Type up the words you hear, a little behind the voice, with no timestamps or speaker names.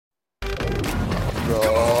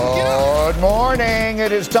Good morning.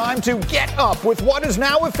 It is time to get up with what is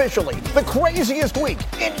now officially the craziest week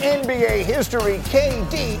in NBA history.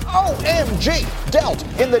 KD, OMG, dealt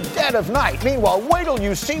in the dead of night. Meanwhile, wait till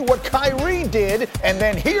you see what Kyrie did and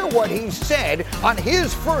then hear what he said on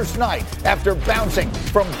his first night after bouncing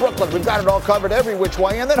from Brooklyn. We've got it all covered every which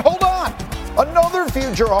way. And then hold on. Another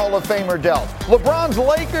future Hall of Famer dealt. LeBron's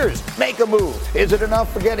Lakers make a move. Is it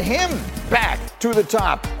enough to get him back to the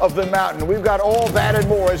top of the mountain? We've got all that and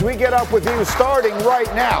more as we get up with you starting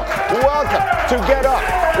right now. Welcome to Get Up.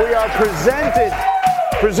 We are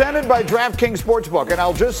presented by DraftKings Sportsbook. And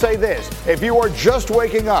I'll just say this. If you are just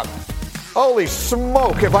waking up, holy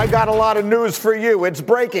smoke, have I got a lot of news for you. It's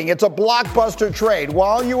breaking. It's a blockbuster trade.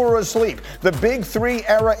 While you were asleep, the Big Three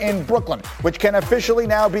era in Brooklyn, which can officially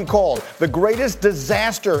now be called the greatest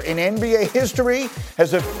disaster in NBA history,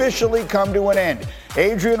 has officially come to an end.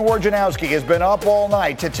 Adrian Wojnarowski has been up all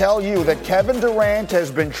night to tell you that Kevin Durant has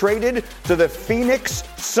been traded to the Phoenix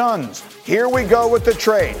Suns. Here we go with the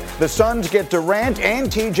trade. The Suns get Durant and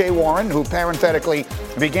TJ Warren, who parenthetically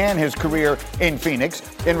began his career in Phoenix.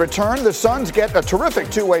 In return, the Suns get a terrific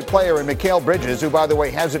two-way player in Mikal Bridges, who, by the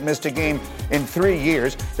way, hasn't missed a game in 3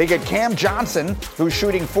 years. They get Cam Johnson, who's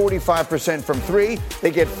shooting 45% from three.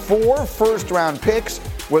 They get 4 first-round picks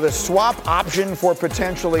with a swap option for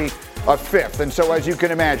potentially a fifth. And so, as you can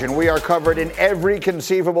imagine, we are covered in every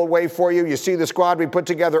conceivable way for you. You see the squad we put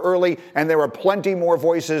together early, and there are plenty more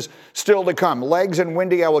voices still to come. Legs and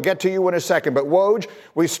Windy, I will get to you in a second. But Woj,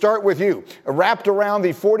 we start with you. Wrapped around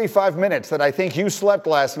the 45 minutes that I think you slept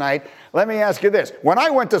last night, let me ask you this. When I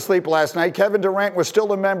went to sleep last night, Kevin Durant was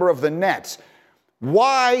still a member of the Nets.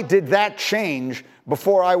 Why did that change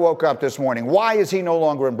before I woke up this morning? Why is he no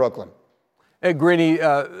longer in Brooklyn? Hey, Greeny,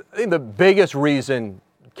 I think the biggest reason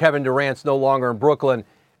Kevin Durant's no longer in Brooklyn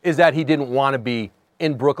is that he didn't want to be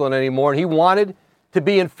in Brooklyn anymore. He wanted to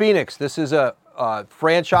be in Phoenix. This is a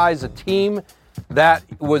franchise, a team that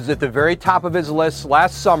was at the very top of his list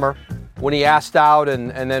last summer when he asked out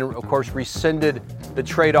and then, of course, rescinded the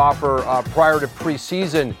trade offer prior to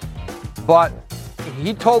preseason. But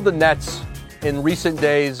he told the Nets in recent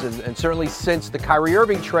days and certainly since the Kyrie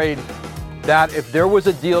Irving trade that if there was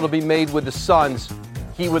a deal to be made with the Suns,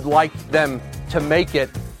 he would like them to make it.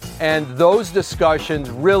 And those discussions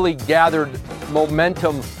really gathered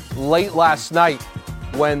momentum late last night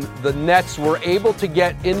when the Nets were able to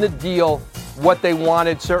get in the deal what they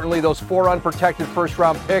wanted, certainly those 4 unprotected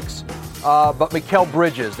first-round picks, but Mikal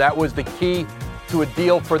Bridges, that was the key to a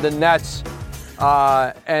deal for the Nets.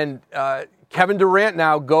 And Kevin Durant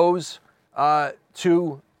now goes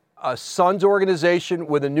to a Suns organization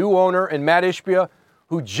with a new owner in Matt Ishbia,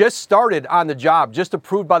 who just started on the job, just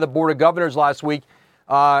approved by the Board of Governors last week.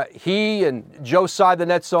 He and Joe Tsai, the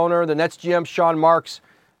Nets owner, the Nets GM Sean Marks,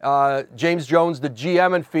 James Jones, the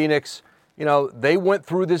GM in Phoenix, they went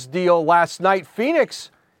through this deal last night.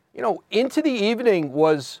 Phoenix, into the evening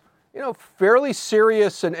was, fairly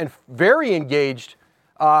serious and very engaged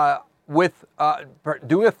with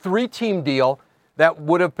doing a 3-team deal that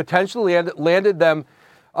would have potentially landed them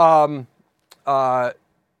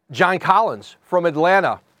John Collins from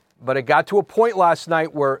Atlanta. But it got to a point last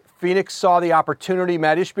night where Phoenix saw the opportunity,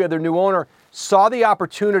 Matt Ishbia, their new owner, saw the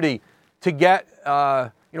opportunity to get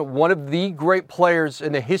one of the great players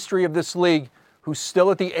in the history of this league who's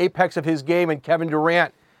still at the apex of his game, and Kevin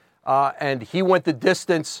Durant. And he went the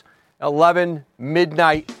distance, 11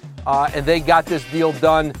 midnight, and they got this deal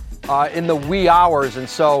done in the wee hours. And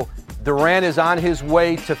so Durant is on his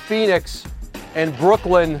way to Phoenix, and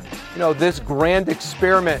Brooklyn, this grand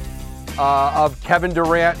experiment of Kevin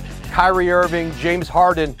Durant, Kyrie Irving, James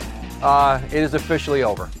Harden, it is officially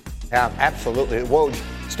over. Yeah, absolutely. Woj,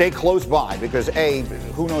 stay close by because A,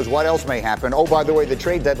 who knows what else may happen. Oh, by the way, the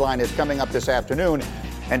trade deadline is coming up this afternoon.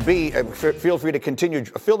 And B, feel free to continue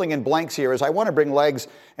filling in blanks here as I want to bring Legs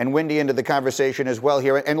and Windy into the conversation as well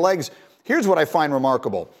here. And Legs, here's what I find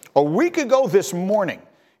remarkable. A week ago this morning,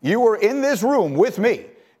 you were in this room with me,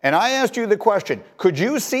 and I asked you the question, could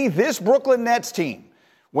you see this Brooklyn Nets team,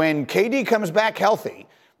 when KD comes back healthy,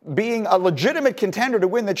 being a legitimate contender to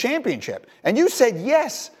win the championship? And you said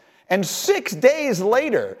yes. And 6 days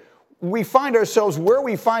later, we find ourselves where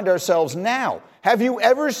we find ourselves now. Have you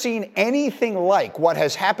ever seen anything like what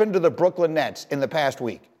has happened to the Brooklyn Nets in the past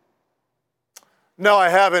week? No, I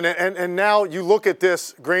haven't. And now you look at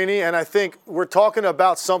this, Greeny, and I think we're talking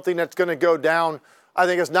about something that's going to go down. I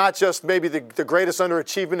think it's not just maybe the greatest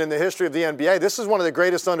underachievement in the history of the NBA. This is one of the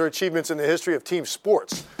greatest underachievements in the history of team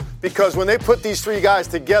sports. Because when they put these three guys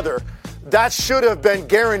together, that should have been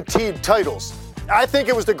guaranteed titles. I think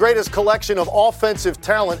it was the greatest collection of offensive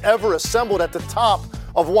talent ever assembled at the top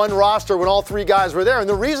of one roster when all three guys were there. And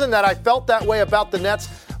the reason that I felt that way about the Nets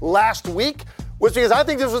last week was because I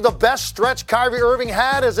think this was the best stretch Kyrie Irving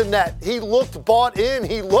had as a Net. He looked bought in.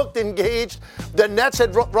 He looked engaged. The Nets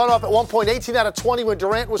had run off at one point 18 out of 20 when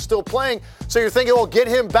Durant was still playing. So you're thinking, well, get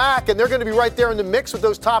him back, and they're going to be right there in the mix with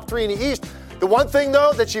those top three in the East. The one thing,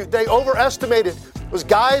 though, that they overestimated was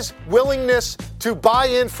guys' willingness to buy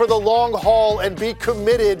in for the long haul and be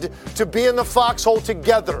committed to be in the foxhole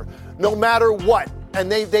together, no matter what. And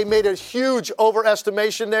they made a huge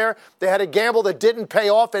overestimation there. They had a gamble that didn't pay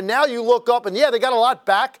off. And now you look up, and yeah, they got a lot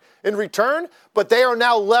back in return, but they are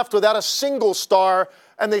now left without a single star.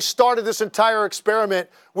 And they started this entire experiment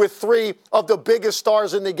with three of the biggest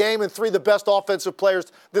stars in the game and three of the best offensive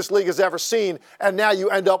players this league has ever seen. And now you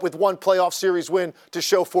end up with one playoff series win to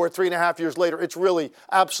show for it 3.5 years later. It's really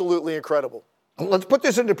absolutely incredible. Let's put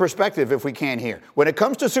this into perspective if we can here. When it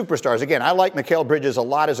comes to superstars, again, I like Mikal Bridges a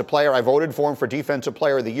lot as a player. I voted for him for Defensive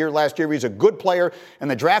Player of the Year last year. He's a good player, and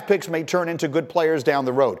the draft picks may turn into good players down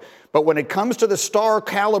the road. But when it comes to the star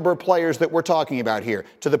caliber players that we're talking about here,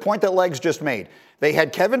 to the point that Legs just made, they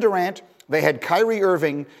had Kevin Durant, they had Kyrie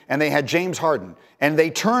Irving, and they had James Harden. And they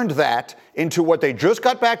turned that into what they just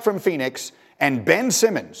got back from Phoenix and Ben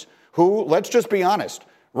Simmons, who, let's just be honest,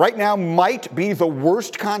 right now might be the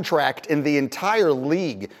worst contract in the entire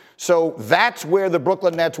league. So that's where the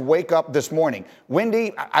Brooklyn Nets wake up this morning.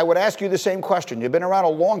 Wendy, I would ask you the same question. You've been around a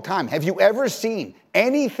long time. Have you ever seen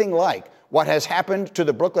anything like what has happened to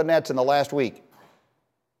the Brooklyn Nets in the last week?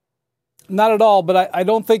 Not at all, but I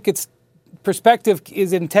don't think it's perspective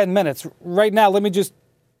is in 10 minutes. Right now, let me just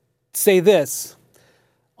say this.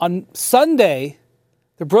 On Sunday,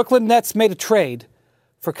 the Brooklyn Nets made a trade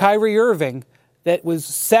for Kyrie Irving that was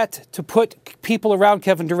set to put people around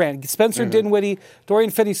Kevin Durant. Spencer Dinwiddie, Dorian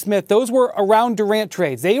Finney-Smith, those were around Durant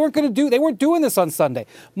trades. They weren't doing this on Sunday.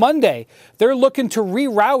 Monday, they're looking to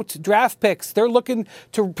reroute draft picks. They're looking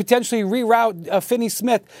to potentially reroute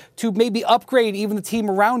Finney-Smith to maybe upgrade even the team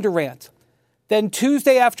around Durant. Then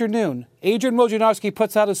Tuesday afternoon, Adrian Wojnarowski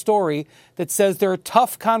puts out a story that says there are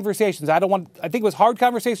tough conversations. I think it was hard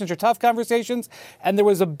conversations or tough conversations, and there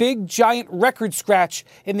was a big, giant record scratch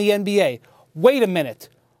in the NBA. Wait a minute.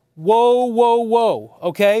 Whoa,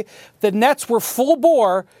 okay? The Nets were full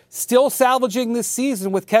bore, still salvaging this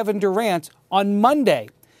season with Kevin Durant on Monday.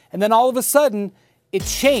 And then all of a sudden, it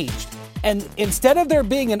changed. And instead of there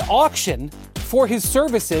being an auction for his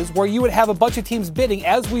services where you would have a bunch of teams bidding,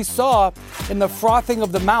 as we saw in the frothing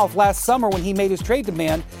of the mouth last summer when he made his trade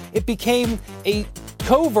demand, it became a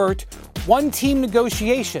covert one-team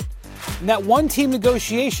negotiation. And that one-team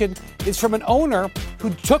negotiation is from an owner who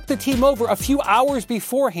took the team over a few hours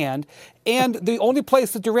beforehand and the only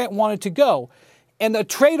place that Durant wanted to go. And a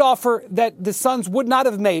trade offer that the Suns would not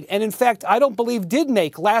have made, and in fact, I don't believe did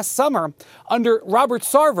make last summer under Robert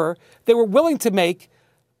Sarver, they were willing to make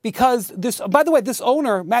because this, by the way, this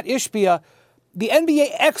owner, Matt Ishbia, the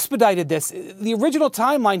NBA expedited this. The original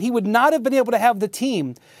timeline, he would not have been able to have the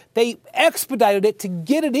team. They expedited it to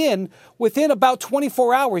get it in within about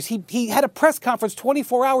 24 hours. He had a press conference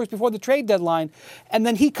 24 hours before the trade deadline, and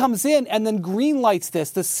then he comes in and then greenlights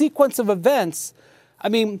this. The sequence of events, I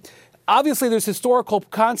mean, obviously there's historical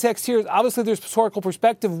context here. Obviously there's historical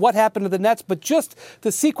perspective, what happened to the Nets, but just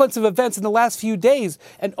the sequence of events in the last few days,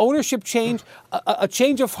 an ownership change, a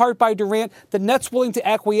change of heart by Durant, the Nets willing to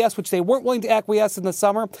acquiesce, which they weren't willing to acquiesce in the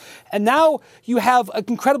summer. And now you have an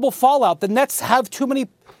incredible fallout. The Nets have too many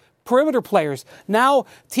perimeter players. Now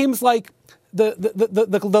teams like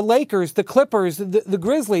the Lakers, the Clippers, the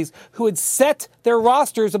Grizzlies, who had set their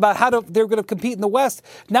rosters about how they're going to compete in the West,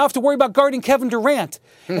 now have to worry about guarding Kevin Durant.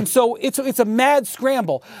 And so it's a mad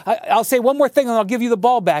scramble. I'll say one more thing and I'll give you the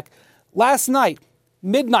ball back. Last night,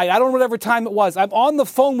 midnight, I don't know whatever time it was, I'm on the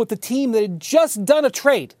phone with the team that had just done a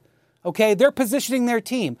trade. Okay, they're positioning their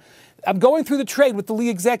team. I'm going through the trade with the league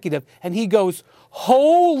executive, and he goes,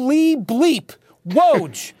 "Holy bleep,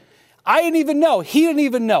 Woj." I didn't even know. He didn't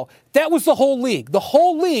even know. That was the whole league. The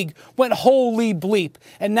whole league went holy bleep.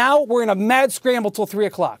 And now we're in a mad scramble till 3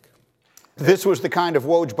 o'clock. This was the kind of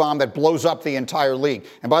Woj bomb that blows up the entire league.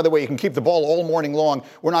 And by the way, you can keep the ball all morning long.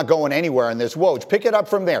 We're not going anywhere in this. Woj, pick it up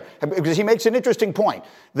from there. Because he makes an interesting point.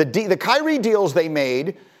 The Kyrie deals they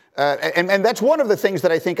made, and that's one of the things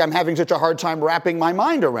that I think I'm having such a hard time wrapping my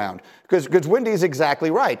mind around. Because Wendy's exactly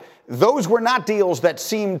right. Those were not deals that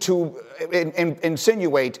seemed to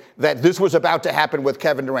insinuate that this was about to happen with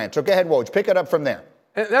Kevin Durant. So go ahead, Woj, pick it up from there.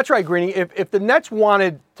 That's right, Greeny. If the Nets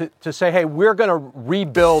wanted to say, hey, we're going to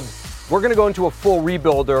rebuild, we're going to go into a full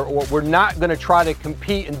rebuild, or we're not going to try to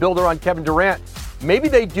compete and build around Kevin Durant, maybe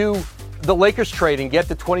they do the Lakers trade and get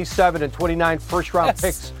the 27 and 29 first-round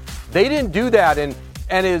picks. They didn't do that, and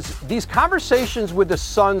and is these conversations with the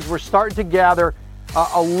Suns were starting to gather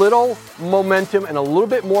a little momentum and a little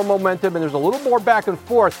bit more momentum, and there's a little more back and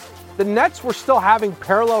forth. The Nets were still having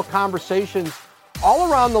parallel conversations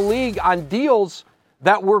all around the league on deals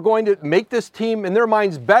that were going to make this team, in their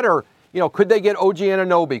minds, better. Could they get OG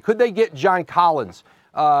Anunoby? Could they get John Collins?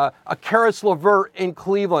 A Karis LeVert in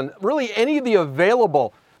Cleveland? Really, any of the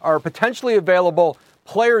available or potentially available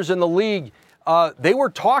players in the league, they were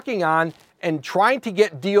talking on and trying to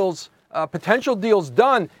get deals, potential deals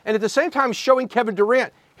done, and at the same time showing Kevin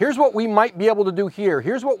Durant, here's what we might be able to do here.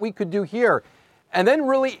 Here's what we could do here. And then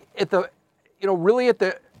really at the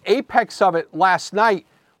apex of it last night,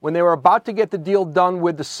 when they were about to get the deal done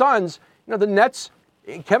with the Suns, the Nets,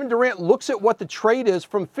 Kevin Durant looks at what the trade is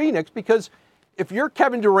from Phoenix, because if you're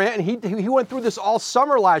Kevin Durant, and he went through this all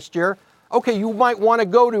summer last year, okay, you might want to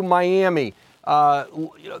go to Miami,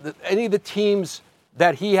 any of the teams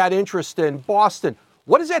that he had interest in, Boston.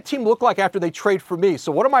 What does that team look like after they trade for me?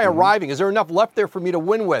 So what am I arriving? Is there enough left there for me to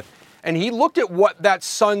win with? And he looked at what that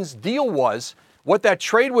Suns deal was, what that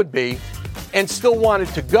trade would be, and still wanted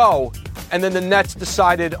to go. And then the Nets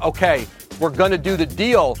decided, okay, we're going to do the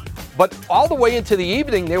deal. But all the way into the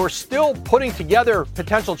evening, they were still putting together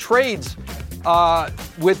potential trades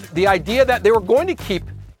with the idea that they were going to keep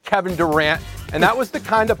Kevin Durant. And that was the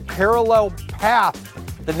kind of parallel path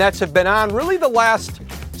the Nets have been on really the last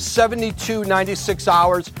 72, 96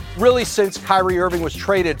 hours, really since Kyrie Irving was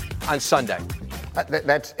traded on Sunday.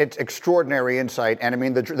 It's extraordinary insight. And I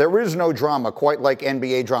mean, there is no drama quite like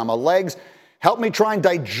NBA drama. Legs, help me try and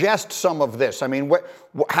digest some of this. I mean,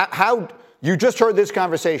 how you just heard this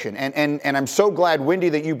conversation, and I'm so glad, Windy,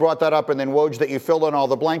 that you brought that up, and then Woj, that you filled in all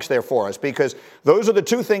the blanks there for us, because those are the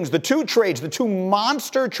two things, the two trades, the two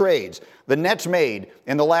monster trades the Nets made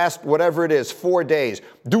in the last, whatever it is, 4 days,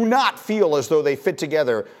 do not feel as though they fit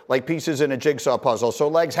together like pieces in a jigsaw puzzle. So,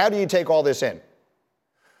 Legs, how do you take all this in?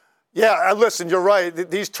 Yeah, listen, you're right.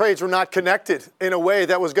 These trades were not connected in a way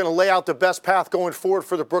that was going to lay out the best path going forward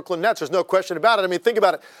for the Brooklyn Nets. There's no question about it. I mean, think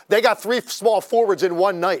about it. They got 3 small forwards in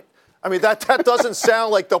one night. I mean, that doesn't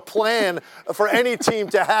sound like the plan for any team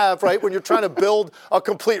to have, right, when you're trying to build a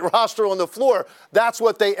complete roster on the floor. That's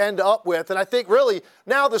what they end up with. And I think really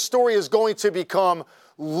now the story is going to become,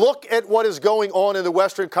 look at what is going on in the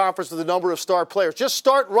Western Conference with the number of star players. Just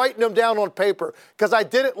start writing them down on paper, because I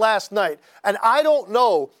did it last night. And I don't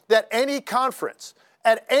know that any conference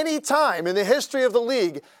at any time in the history of the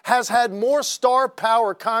league has had more star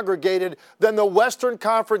power congregated than the Western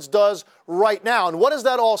Conference does right now. And what does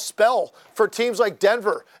that all spell for teams like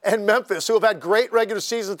Denver and Memphis, who have had great regular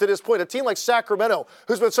seasons to this point? A team like Sacramento,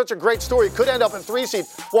 who's been such a great story, could end up in 3 seed.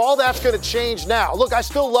 Well, all that's going to change now. Look, I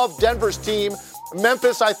still love Denver's team.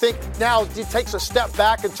 Memphis, I think, now takes a step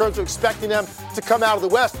back in terms of expecting them to come out of the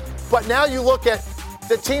West. But now you look at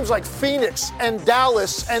the teams like Phoenix and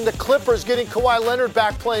Dallas and the Clippers getting Kawhi Leonard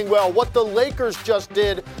back playing well, what the Lakers just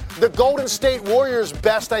did, the Golden State Warriors'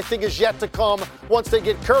 best, I think, is yet to come once they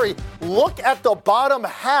get Curry. Look at the bottom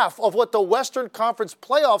half of what the Western Conference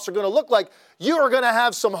playoffs are going to look like. You are going to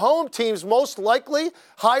have some home teams, most likely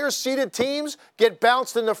higher-seeded teams, get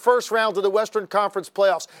bounced in the first round of the Western Conference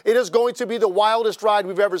playoffs. It is going to be the wildest ride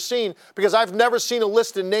we've ever seen, because I've never seen a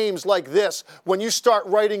list of names like this. When you start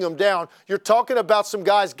writing them down, you're talking about some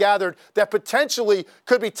guys gathered that potentially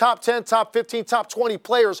could be top 10, top 15, top 20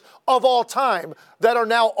 players of all time that are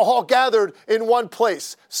now all gathered in one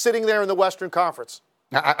place, sitting there in the Western Conference.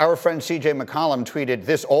 Our friend C.J. McCollum tweeted,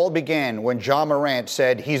 this all began when Ja Morant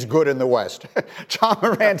said he's good in the West. Ja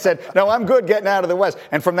Morant said, no, I'm good getting out of the West.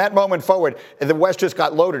 And from that moment forward, the West just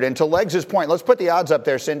got loaded. And to Legs' point, let's put the odds up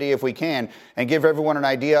there, Cindy, if we can, and give everyone an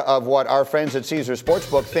idea of what our friends at Caesars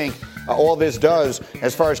Sportsbook think all this does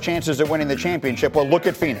as far as chances of winning the championship. Well, look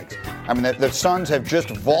at Phoenix. I mean, the Suns have just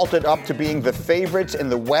vaulted up to being the favorites in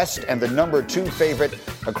the West and the number 2 favorite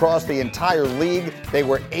across the entire league. They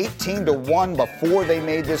were 18-1 before they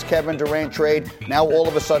made this Kevin Durant trade. Now all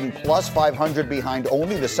of a sudden plus 500 behind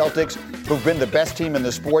only the Celtics, who've been the best team in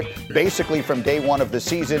the sport basically from day one of the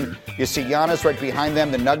season. You see Giannis right behind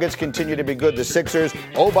them. The Nuggets continue to be good. The Sixers.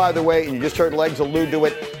 Oh, by the way, and you just heard Legs allude to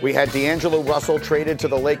it, we had D'Angelo Russell traded to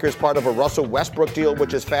the Lakers, part of a Russell Westbrook deal,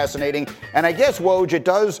 which is fascinating. And I guess, Woj, it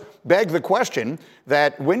does beg the question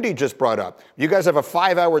that Windy just brought up. You guys have a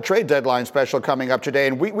 5-hour trade deadline special coming up today,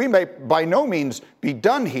 and we may by no means be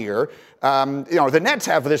done here. The Nets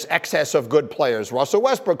have this excess of good players. Russell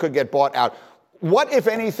Westbrook could get bought out. What, if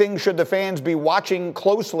anything, should the fans be watching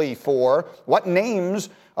closely for? What names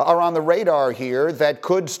are on the radar here that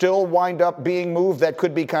could still wind up being moved, that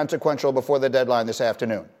could be consequential before the deadline this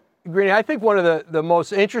afternoon? Greeny, I think one of the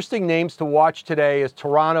most interesting names to watch today is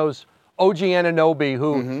Toronto's OG Anunoby,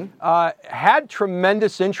 who had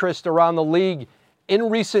tremendous interest around the league in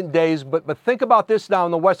recent days. But think about this now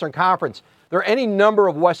in the Western Conference. There are any number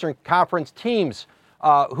of Western Conference teams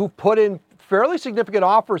who put in fairly significant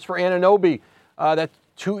offers for Anunoby. That's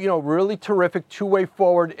really terrific two-way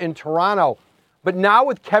forward in Toronto. But now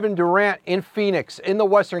with Kevin Durant in Phoenix, in the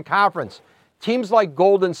Western Conference, teams like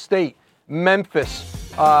Golden State,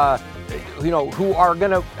 Memphis, who are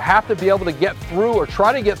going to have to be able to get through or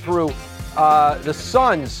try to get through the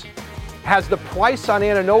Suns, has the price on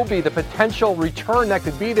Anunoby, the potential return that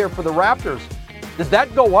could be there for the Raptors. Does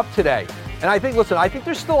that go up today? And I think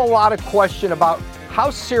there's still a lot of question about how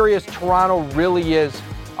serious Toronto really is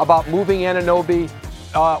about moving Anunoby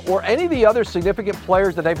or any of the other significant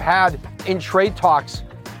players that they've had in trade talks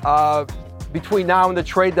between now and the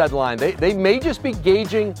trade deadline. They may just be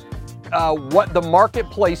gauging what the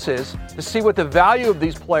marketplace is to see what the value of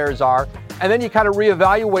these players are, and then you kind of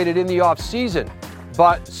reevaluate it in the offseason.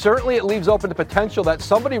 But certainly it leaves open the potential that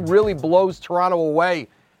somebody really blows Toronto away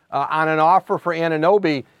on an offer for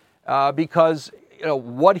Anunoby because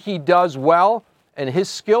what he does well and his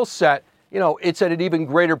skill set, it's at an even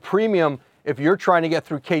greater premium if you're trying to get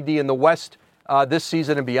through KD in the West this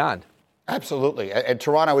season and beyond. Absolutely. And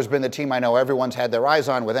Toronto has been the team I know everyone's had their eyes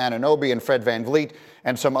on with Anunoby and Fred VanVleet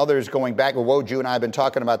and some others going back. Woj, you and I have been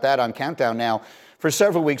talking about that on Countdown now for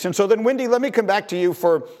several weeks. And so then, Windy, let me come back to you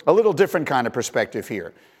for a little different kind of perspective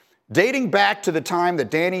here. Dating back to the time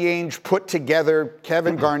that Danny Ainge put together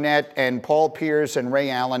Kevin Garnett and Paul Pierce and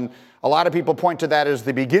Ray Allen, a lot of people point to that as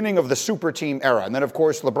the beginning of the super team era. And then, of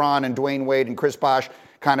course, LeBron and Dwayne Wade and Chris Bosh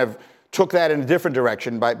kind of took that in a different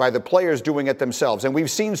direction by the players doing it themselves. And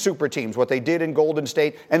we've seen super teams, what they did in Golden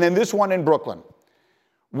State, and then this one in Brooklyn.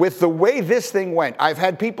 With the way this thing went, I've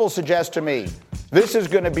had people suggest to me, this is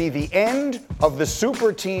going to be the end of the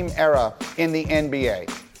super team era in the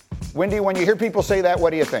NBA. Windy, when you hear people say that, what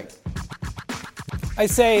do you think? I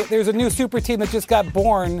say there's a new super team that just got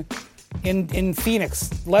born in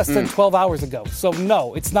Phoenix less than 12 hours ago. So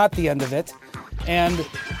no, it's not the end of it. And,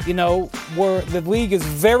 the league is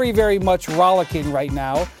very, very much rollicking right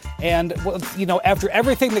now. And, after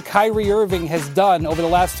everything that Kyrie Irving has done over the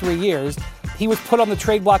last 3 years, he was put on the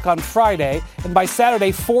trade block on Friday. And by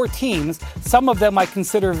Saturday, 4 teams, some of them I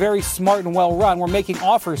consider very smart and well run, were making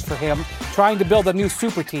offers for him, trying to build a new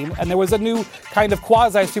super team. And there was a new kind of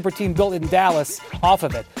quasi-super team built in Dallas off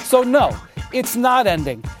of it. So no, it's not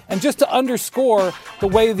ending. And just to underscore the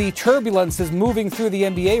way the turbulence is moving through the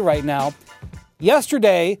NBA right now,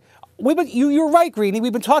 yesterday, you're right, Greeny.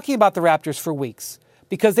 We've been talking about the Raptors for weeks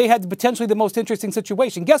because they had potentially the most interesting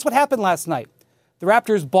situation. Guess what happened last night? The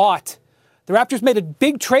Raptors bought. The Raptors made a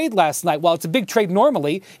big trade last night. Well, it's a big trade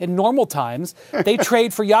normally in normal times. They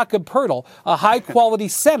trade for Jakob Poeltl, a high-quality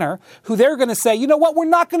center, who they're going to say, you know what, we're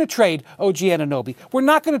not going to trade OG Anunoby. We're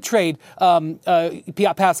not going to trade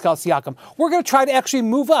Pascal Siakam. We're going to try to actually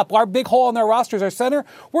move up. Our big hole in their roster is our center.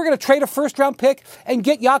 We're going to trade a first-round pick and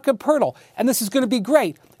get Jakob Poeltl. And this is going to be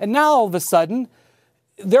great. And now, all of a sudden,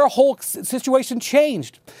 their whole situation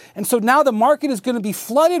changed. And so now the market is going to be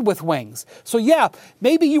flooded with wings. So yeah,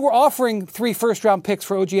 maybe you were offering 3 first-round picks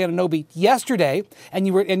for OG Anunoby yesterday, and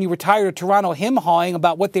you were tired of Toronto him-hawing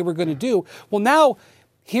about what they were going to do. Well, now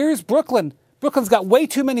here's Brooklyn. Brooklyn's got way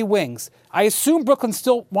too many wings. I assume Brooklyn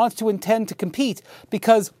still wants to intend to compete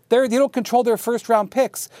because they don't control their first-round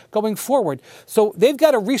picks going forward. So they've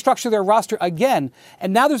got to restructure their roster again.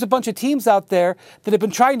 And now there's a bunch of teams out there that have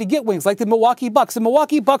been trying to get wings, like the Milwaukee Bucks. The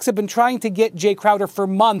Milwaukee Bucks have been trying to get Jay Crowder for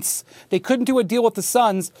months. They couldn't do a deal with the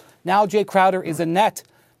Suns. Now Jay Crowder is a Net.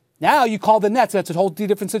 Now you call the Nets, that's a whole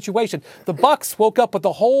different situation. The Bucks woke up with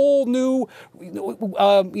a whole new,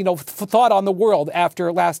 thought on the world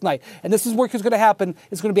after last night. And this is what's going to happen.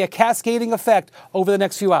 It's going to be a cascading effect over the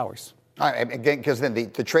next few hours. All right, again, because then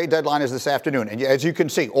the trade deadline is this afternoon. And as you can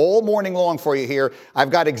see, all morning long for you here,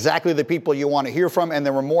 I've got exactly the people you want to hear from, and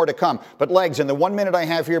there are more to come. But, Legs, in the 1 minute I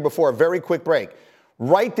have here before a very quick break,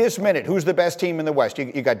 right this minute, who's the best team in the West?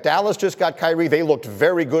 You got Dallas, just got Kyrie. They looked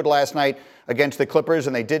very good last night against the Clippers,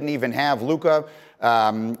 and they didn't even have Luka.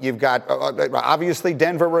 You've got, obviously,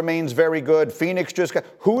 Denver remains very good. Phoenix just got.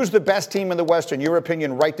 Who's the best team in the West, in your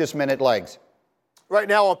opinion, right this minute, Legs? Right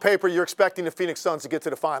now, on paper, you're expecting the Phoenix Suns to get to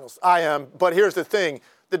the finals. I am. But here's the thing.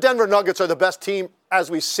 The Denver Nuggets are the best team as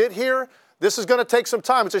we sit here. This is going to take some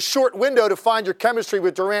time. It's a short window to find your chemistry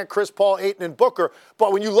with Durant, Chris Paul, Ayton, and Booker.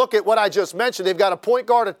 But when you look at what I just mentioned, they've got a point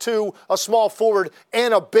guard, a 2, a small forward,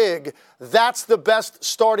 and a big. That's the best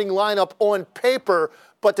starting lineup on paper.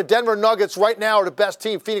 But the Denver Nuggets right now are the best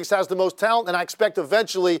team. Phoenix has the most talent, and I expect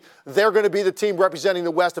eventually they're going to be the team representing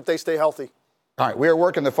the West if they stay healthy. All right, we are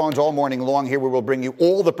working the phones all morning long here. We will bring you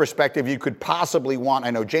all the perspective you could possibly want. I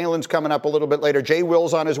know Jalen's coming up a little bit later. Jay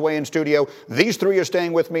Will's on his way in studio. These three are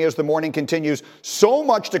staying with me as the morning continues. So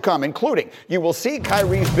much to come, including you will see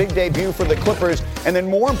Kyrie's big debut for the Clippers, and then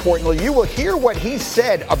more importantly, you will hear what he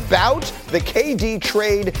said about the KD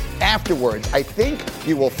trade afterwards. I think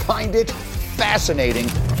you will find it fascinating.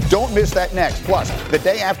 Don't miss that next. Plus, the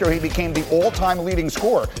day after he became the all-time leading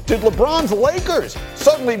scorer, did LeBron's Lakers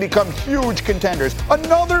suddenly become huge contenders?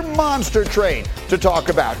 Another monster trade to talk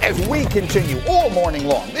about as we continue all morning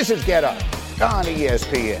long. This is Get Up on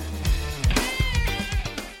ESPN.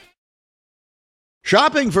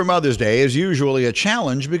 Shopping for Mother's Day is usually a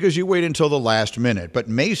challenge because you wait until the last minute, but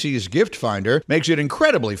Macy's Gift Finder makes it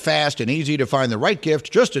incredibly fast and easy to find the right gift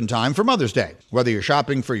just in time for Mother's Day. Whether you're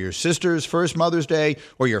shopping for your sister's first Mother's Day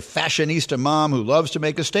or your fashionista mom who loves to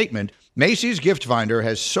make a statement, Macy's Gift Finder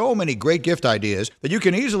has so many great gift ideas that you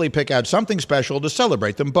can easily pick out something special to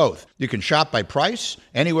celebrate them both. You can shop by price,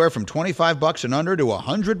 anywhere from $25 and under to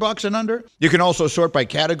 $100 and under. You can also sort by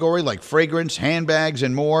category like fragrance, handbags,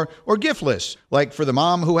 and more, or gift lists, like for the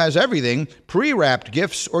mom who has everything, pre-wrapped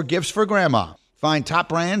gifts or gifts for grandma. Find top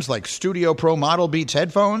brands like Studio Pro Model Beats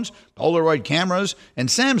headphones, Polaroid cameras, and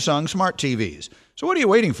Samsung smart TVs. So what are you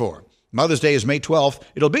waiting for? Mother's Day is May 12th.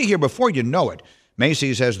 It'll be here before you know it.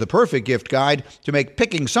 Macy's has the perfect gift guide to make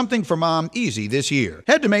picking something for mom easy this year.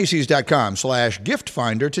 Head to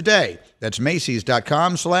Macys.com/giftfinder today. That's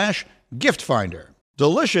Macys.com/giftfinder.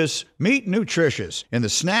 Delicious, meet nutritious in the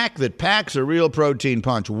snack that packs a real protein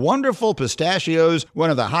punch. Wonderful Pistachios, one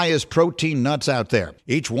of the highest protein nuts out there.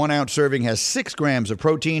 Each 1 ounce serving has 6 grams of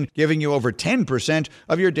protein, giving you over 10%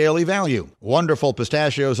 of your daily value. Wonderful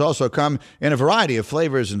Pistachios also come in a variety of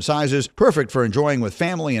flavors and sizes, perfect for enjoying with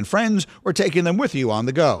family and friends or taking them with you on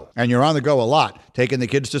the go. And you're on the go a lot, taking the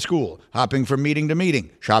kids to school, hopping from meeting to meeting,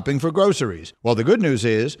 shopping for groceries. Well, the good news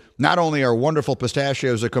is, not only are Wonderful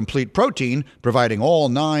Pistachios a complete protein, providing all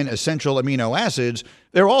 9 essential amino acids,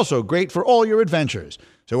 they're also great for all your adventures.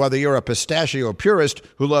 So whether you're a pistachio purist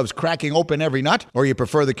who loves cracking open every nut, or you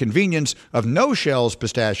prefer the convenience of no-shells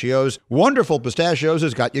pistachios, Wonderful Pistachios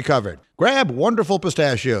has got you covered. Grab Wonderful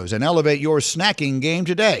Pistachios and elevate your snacking game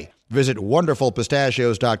today. Visit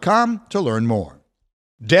wonderfulpistachios.com to learn more.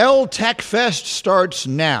 Dell Tech Fest starts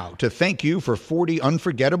now. To thank you for 40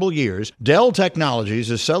 unforgettable years, Dell Technologies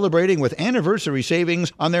is celebrating with anniversary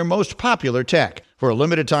savings on their most popular tech. For a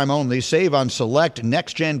limited time only, save on select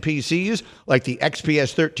next-gen PCs like the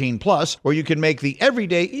XPS 13 Plus, where you can make the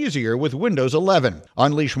everyday easier with Windows 11.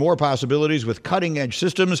 Unleash more possibilities with cutting-edge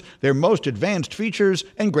systems, their most advanced features,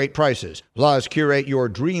 and great prices. Plus, curate your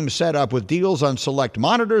dream setup with deals on select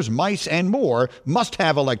monitors, mice, and more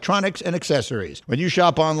must-have electronics and accessories. When you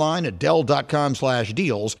shop online at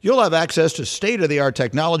Dell.com/deals, you'll have access to state-of-the-art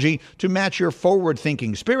technology to match your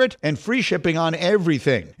forward-thinking spirit and free shipping on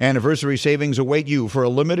everything. Anniversary savings await you for a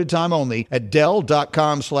limited time only at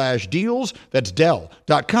Dell.com/deals. That's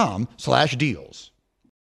Dell.com/deals.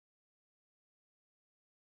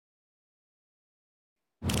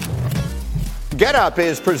 Get Up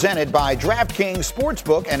is presented by DraftKings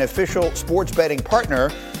Sportsbook, an official sports betting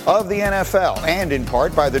partner of the NFL, and in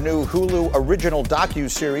part by the new Hulu original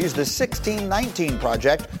docuseries, The 1619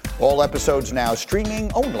 Project. All episodes now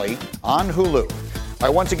streaming only on Hulu.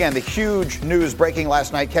 Once again, the huge news breaking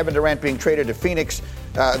last night, Kevin Durant being traded to Phoenix.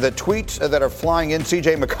 The tweets that are flying in,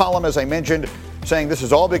 CJ McCollum, as I mentioned, saying this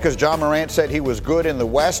is all because Ja Morant said he was good in the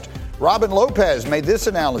West. Robin Lopez made this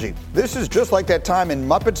analogy. This is just like that time in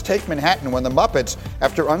Muppets Take Manhattan when the Muppets,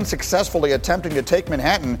 after unsuccessfully attempting to take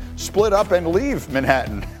Manhattan, split up and leave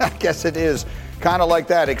Manhattan. I guess it is kind of like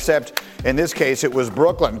that, except in this case it was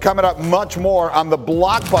Brooklyn. Coming up, much more on the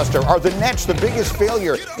blockbuster. Are the Nets the biggest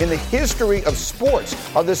failure in the history of sports?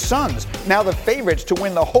 Are the Suns now the favorites to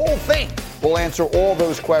win the whole thing? We'll answer all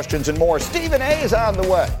those questions and more. Stephen A. is on the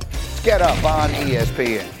way. Let's Get Up on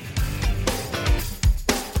ESPN.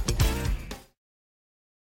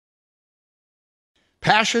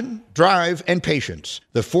 Passion, drive, and patience.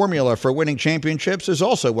 The formula for winning championships is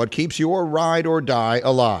also what keeps your ride or die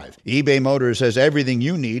alive. eBay Motors has everything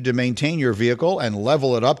you need to maintain your vehicle and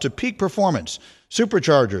level it up to peak performance.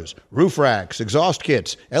 Superchargers, roof racks, exhaust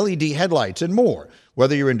kits, LED headlights, and more.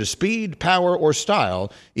 Whether you're into speed, power, or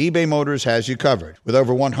style, eBay Motors has you covered. With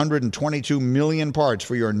over 122 million parts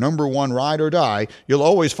for your number one ride or die, you'll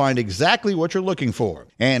always find exactly what you're looking for.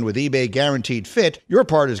 And with eBay Guaranteed Fit, your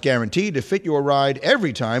part is guaranteed to fit your ride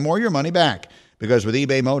every time or your money back. Because with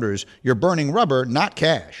eBay Motors, you're burning rubber, not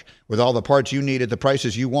cash. With all the parts you need at the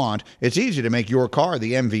prices you want, it's easy to make your car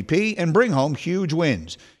the MVP and bring home huge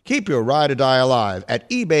wins. Keep your ride or die alive at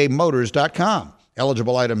ebaymotors.com.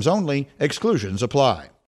 Eligible items only. Exclusions apply.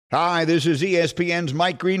 Hi, this is ESPN's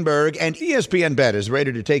Mike Greenberg, and ESPN Bet is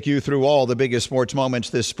ready to take you through all the biggest sports moments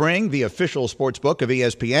this spring. The official sports book of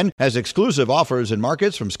ESPN has exclusive offers and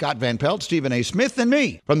markets from Scott Van Pelt, Stephen A. Smith, and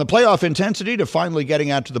me. From the playoff intensity to finally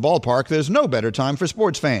getting out to the ballpark, there's no better time for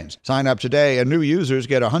sports fans. Sign up today, and new users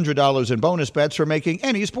get $100 in bonus bets for making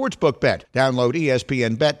any sportsbook bet. Download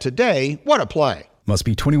ESPN Bet today. What a play. Must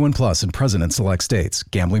be 21 plus and present in select states.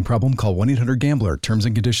 Gambling problem? Call 1-800-GAMBLER. Terms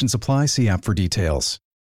and conditions apply. See app for details.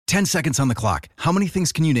 10 seconds on the clock. How many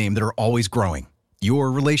things can you name that are always growing?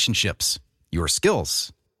 Your relationships, your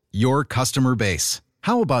skills, your customer base.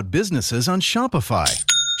 How about businesses on Shopify?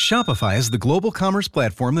 Shopify is the global commerce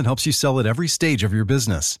platform that helps you sell at every stage of your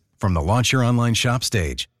business. From the launch your online shop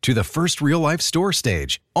stage, to the first real-life store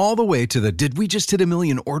stage, all the way to the did we just hit a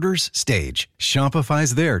million orders stage.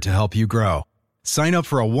 Shopify's there to help you grow. Sign up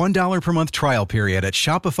for a $1 per month trial period at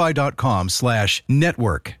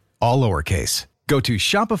shopify.com/network, all lowercase. Go to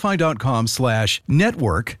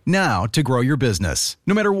shopify.com/network now to grow your business,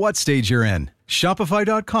 no matter what stage you're in.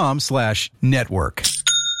 Shopify.com/network.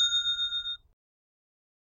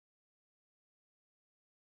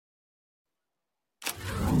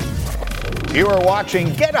 You are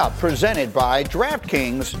watching Get Up, presented by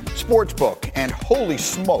DraftKings Sportsbook. And holy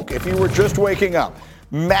smoke, if you were just waking up,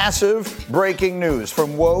 massive breaking news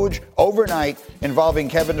from Woj overnight involving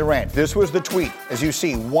Kevin Durant. This was the tweet, as you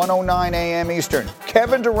see, 1:09 a.m. Eastern.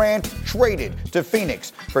 Kevin Durant traded to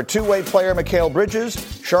Phoenix for two-way player Mikal Bridges,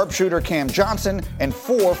 sharpshooter Cam Johnson, and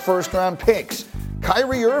 4 first-round picks.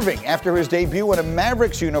 Kyrie Irving, after his debut in a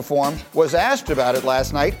Mavericks uniform, was asked about it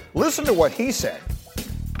last night. Listen to what he said.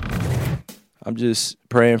 I'm just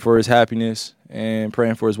praying for his happiness and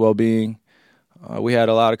praying for his well-being. We had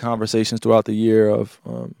a lot of conversations throughout the year of,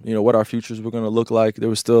 what our futures were going to look like. There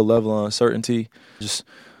was still a level of uncertainty. Just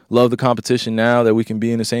love the competition now that we can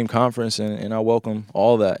be in the same conference, and I welcome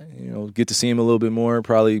all that. Get to see him a little bit more,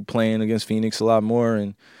 probably playing against Phoenix a lot more,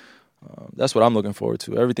 and that's what I'm looking forward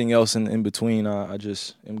to. Everything else in between, I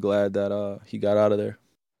just am glad that he got out of there.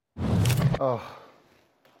 Oh.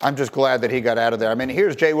 I'm just glad that he got out of there. I mean,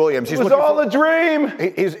 here's Jay Williams. It was all a dream.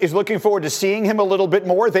 He's looking forward to seeing him a little bit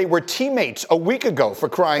more. They were teammates a week ago, for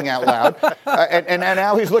crying out loud. And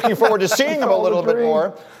now he's looking forward to seeing him a little bit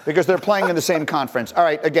more because they're playing in the same conference. All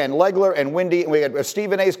right, again, Legler and Windy. We had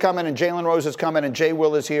Stephen A's coming and Jalen Rose is coming and Jay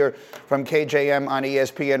Will is here from KJM on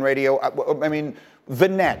ESPN Radio. I mean, the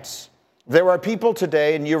Nets. There are people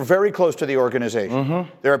today, and you're very close to the organization. Mm-hmm.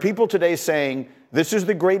 There are people today saying this is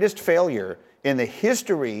the greatest failure in the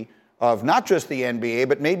history of not just the NBA,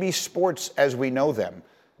 but maybe sports as we know them.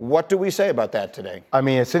 What do we say about that today? I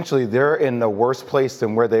mean, essentially, they're in the worse place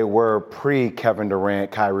than where they were pre-Kevin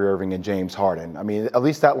Durant, Kyrie Irving, and James Harden. I mean, at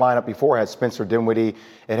least that lineup before had Spencer Dinwiddie,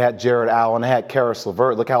 it had Jared Allen, it had Karis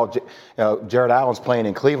LeVert. Look how Jared Allen's playing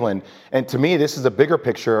in Cleveland. And to me, this is a bigger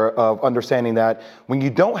picture of understanding that when you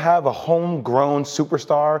don't have a homegrown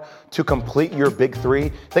superstar to complete your big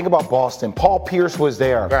three, think about Boston. Paul Pierce was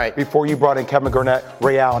there before you brought in Kevin Garnett,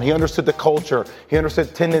 Ray Allen. He understood the culture. He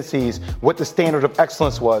understood tendencies, what the standard of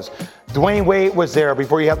excellence was. Dwayne Wade was there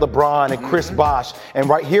before you had LeBron and Chris Bosh. And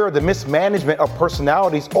right here, the mismanagement of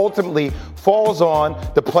personalities ultimately falls on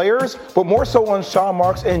the players, but more so on Sean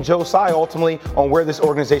Marks and Joe Tsai ultimately on where this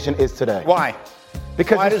organization is today. Why?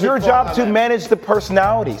 Because it's your job to manage the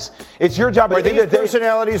personalities. It's your job. Are these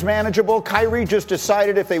personalities manageable? Kyrie just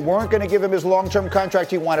decided if they weren't going to give him his long-term contract,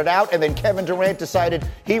 he wanted out, and then Kevin Durant decided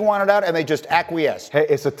he wanted out, and they just acquiesced. Hey,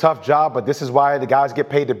 it's a tough job, but this is why the guys get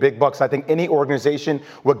paid the big bucks. I think any organization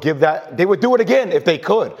would give that. They would do it again if they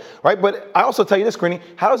could, right? But I also tell you this, Greeny,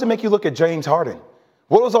 how does it make you look at James Harden?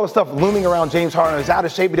 What was all the stuff looming around James Harden? He's out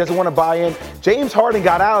of shape. He doesn't want to buy in. James Harden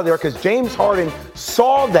got out of there because James Harden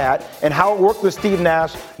saw that and how it worked with Steve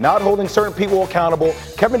Nash, not holding certain people accountable.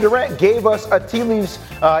 Kevin Durant gave us a tea leaves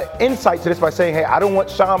insight to this by saying, hey, I don't want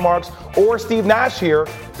Sean Marks or Steve Nash here.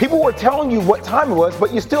 People were telling you what time it was,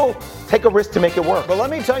 but you still take a risk to make it work. But let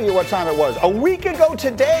me tell you what time it was. A week ago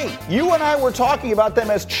today, you and I were talking about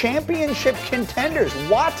them as championship contenders.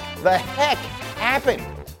 What the heck happened?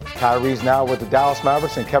 Kyrie's now with the Dallas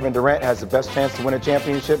Mavericks, and Kevin Durant has the best chance to win a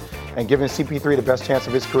championship and giving CP3 the best chance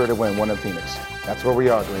of his career to win one in Phoenix. That's where we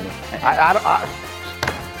are, Greeny.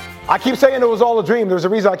 I keep saying it was all a dream. There's a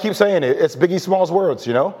reason I keep saying it. It's Biggie Smalls' words,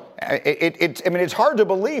 you know? It's hard to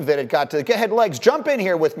believe that it got to. Go ahead, Legs, jump in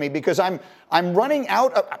here with me because I'm running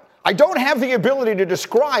out of. I don't have the ability to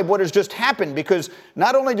describe what has just happened because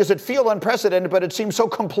not only does it feel unprecedented, but it seems so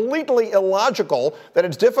completely illogical that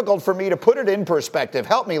it's difficult for me to put it in perspective.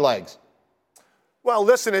 Help me, Legs. Well,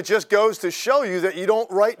 listen, it just goes to show you that you don't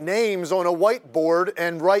write names on a whiteboard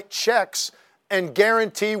and write checks and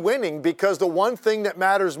guarantee winning, because the one thing that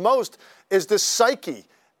matters most is the psyche.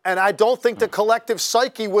 And I don't think the collective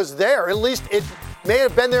psyche was there. At least it may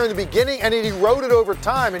have been there in the beginning, and it eroded over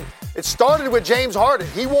time. And it started with James Harden.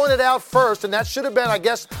 He wanted out first, and that should have been, I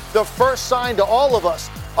guess, the first sign to all of us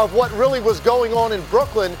of what really was going on in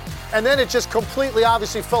Brooklyn. And then it just completely,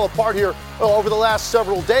 obviously, fell apart here over the last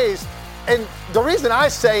several days. And the reason I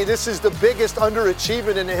say this is the biggest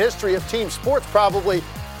underachievement in the history of team sports probably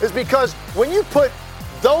is because when you put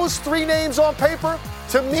those three names on paper,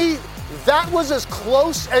 to me, that was as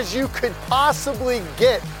close as you could possibly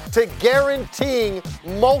get to guaranteeing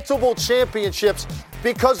multiple championships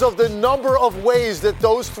because of the number of ways that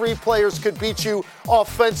those three players could beat you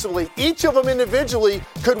offensively. Each of them individually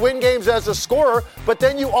could win games as a scorer, but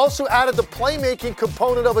then you also added the playmaking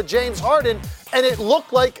component of a James Harden, and it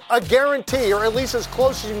looked like a guarantee, or at least as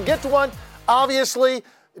close as you can get to one. Obviously,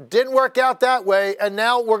 it didn't work out that way, and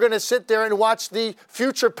now we're going to sit there and watch the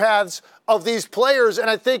future paths of these players. And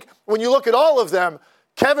I think when you look at all of them,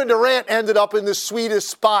 Kevin Durant ended up in the sweetest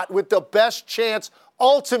spot with the best chance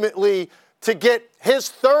ultimately to get his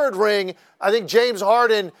third ring. I think James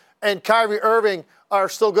Harden and Kyrie Irving are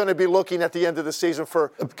still going to be looking at the end of the season for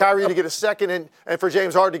Kyrie to get his second and for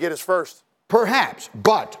James Harden to get his first. Perhaps,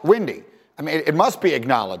 but, Windy, I mean, it must be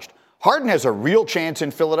acknowledged. Harden has a real chance in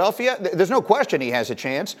Philadelphia. There's no question he has a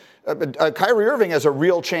chance. Kyrie Irving has a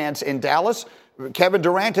real chance in Dallas. Kevin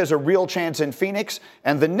Durant has a real chance in Phoenix.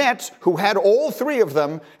 And the Nets, who had all three of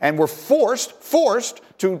them and were forced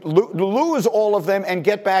to lose all of them and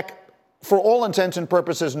get back, for all intents and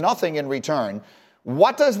purposes, nothing in return.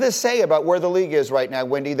 What does this say about where the league is right now,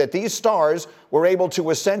 Windy, that these stars were able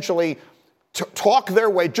to essentially talk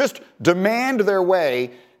their way, just demand their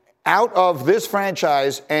way out of this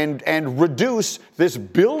franchise and reduce this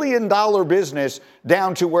billion-dollar business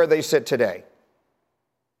down to where they sit today?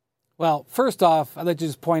 Well, first off, I'd like to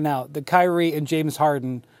just point out that Kyrie and James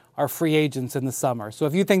Harden are free agents in the summer. So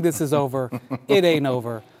if you think this is over, it ain't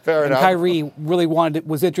over. Fair enough. Kyrie really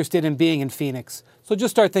was interested in being in Phoenix. So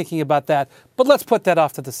just start thinking about that. But let's put that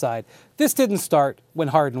off to the side. This didn't start when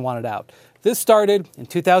Harden wanted out. This started in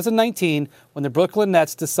 2019 when the Brooklyn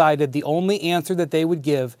Nets decided the only answer that they would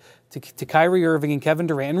give to Kyrie Irving and Kevin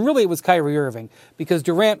Durant, and really it was Kyrie Irving because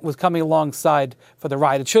Durant was coming alongside for the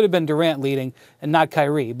ride. It should have been Durant leading and not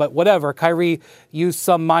Kyrie, but whatever. Kyrie used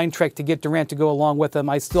some mind trick to get Durant to go along with him.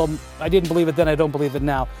 I didn't believe it then, I don't believe it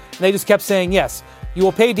now. And they just kept saying, yes, you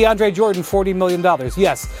will pay DeAndre Jordan $40 million.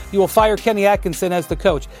 Yes, you will fire Kenny Atkinson as the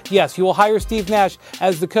coach. Yes, you will hire Steve Nash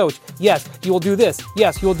as the coach. Yes, you will do this.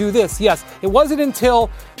 Yes, you will do this. Yes. It wasn't until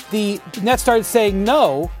the Nets started saying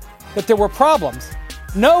no that there were problems.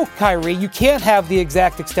 No, Kyrie, you can't have the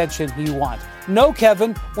exact extension you want. No,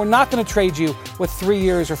 Kevin, we're not going to trade you with 3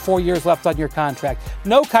 years or 4 years left on your contract.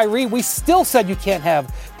 No, Kyrie, we still said you can't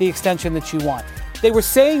have the extension that you want. They were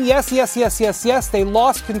saying yes, yes, yes, yes, yes. They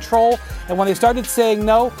lost control. And when they started saying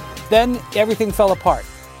no, then everything fell apart.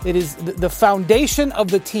 It is the foundation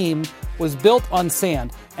of the team was built on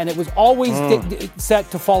sand, and it was always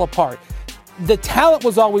set to fall apart. The talent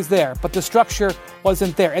was always there, but the structure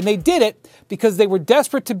wasn't there. And they did it because they were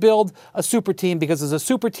desperate to build a super team, because as a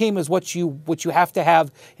super team is what you have to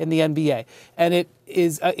have in the NBA. And it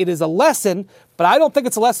is a lesson, but I don't think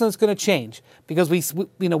it's a lesson that's going to change, because we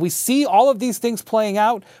see all of these things playing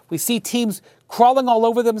out. We see teams crawling all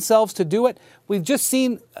over themselves to do it. We've just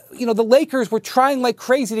seen, the Lakers were trying like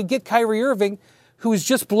crazy to get Kyrie Irving, who has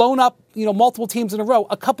just blown up, multiple teams in a row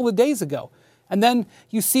a couple of days ago. And then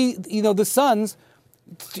you see, the Suns.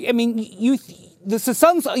 I mean, the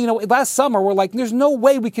Suns, last summer were like, there's no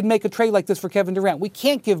way we can make a trade like this for Kevin Durant. We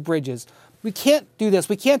can't give Bridges. We can't do this.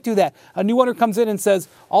 We can't do that. A new owner comes in and says,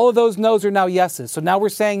 all of those no's are now yeses. So now we're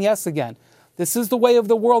saying yes again. This is the way of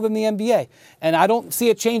the world in the NBA. And I don't see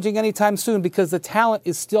it changing anytime soon, because the talent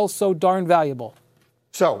is still so darn valuable.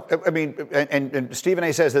 So, I mean, and Stephen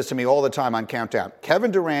A. says this to me all the time on Countdown.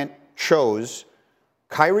 Kevin Durant chose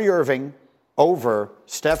Kyrie Irving over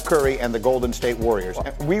Steph Curry and the Golden State Warriors.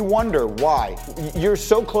 We wonder why. You're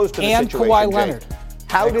so close to the situation, Kawhi Leonard.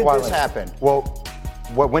 How did this happen? Well,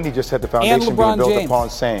 what Wendy just said, the foundation being built upon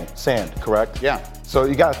sand, correct? Yeah. So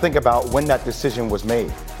you got to think about when that decision was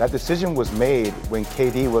made. That decision was made when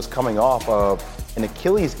KD was coming off of an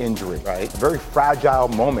Achilles injury, right? A very fragile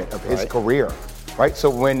moment of his career, right? So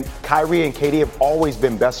when Kyrie and KD have always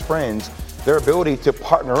been best friends, their ability to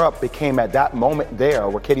partner up became at that moment there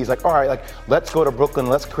where KD's like, all right, let's go to Brooklyn,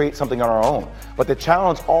 let's create something on our own. But the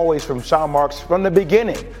challenge always from Sean Marks from the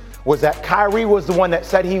beginning was that Kyrie was the one that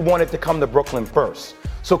said he wanted to come to Brooklyn first.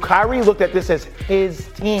 So Kyrie looked at this as his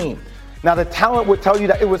team. Now the talent would tell you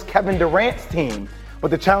that it was Kevin Durant's team,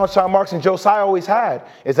 But the challenge Sean Marks and Joe Tsai always had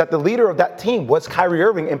is that the leader of that team was Kyrie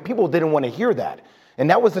Irving, and people didn't want to hear that. And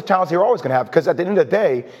that was the challenge they were always going to have, because at the end of the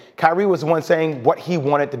day, Kyrie was the one saying what he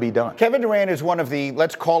wanted to be done. Kevin Durant is one of the,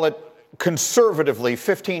 let's call it conservatively,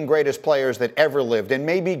 15 greatest players that ever lived, and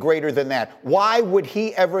maybe greater than that. Why would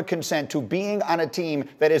he ever consent to being on a team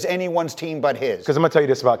that is anyone's team but his? Because I'm going to tell you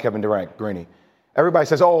this about Kevin Durant, Greeny. Everybody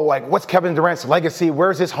says, oh, like, what's Kevin Durant's legacy?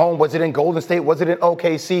 Where's his home? Was it in Golden State? Was it in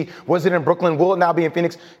OKC? Was it in Brooklyn? Will it now be in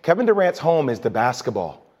Phoenix? Kevin Durant's home is the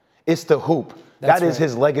basketball. It's the hoop. That is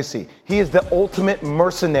his legacy. He is the ultimate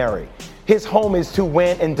mercenary. His home is to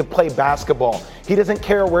win and to play basketball. He doesn't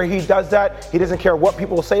care where he does that. He doesn't care what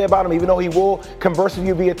people say about him, even though he will converse with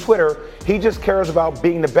you via Twitter. He just cares about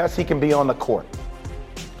being the best he can be on the court.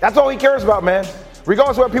 That's all he cares about, man.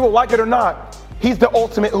 Regardless of whether people like it or not, he's the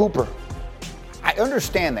ultimate hooper. I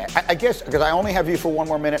understand that. I guess because I only have you for one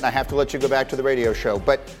more minute and I have to let you go back to the radio show.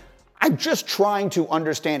 But I'm just trying to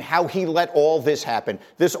understand how he let all this happen.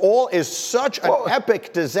 This all is such an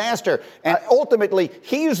epic disaster. And ultimately,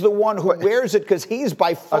 he's the one who wears it because he's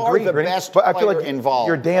by far the best player I feel like involved.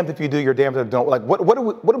 You're damned if you do, you're damned if you don't. Like, what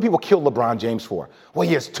do people kill LeBron James for? Well,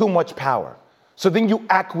 he has too much power. So then you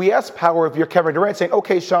acquiesce power if you're Kevin Durant saying,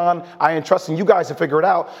 okay, Sean, I entrust in you guys to figure it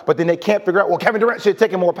out. But then they can't figure out, well, Kevin Durant should have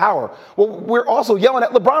taken more power. Well, we're also yelling at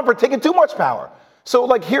LeBron for taking too much power. So,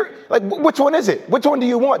 which one is it? Which one do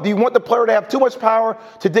you want? Do you want the player to have too much power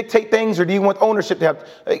to dictate things, or do you want ownership to have?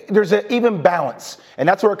 There's an even balance. And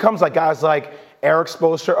that's where it comes, like guys like Eric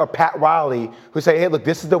Spoelstra or Pat Riley who say, hey, look,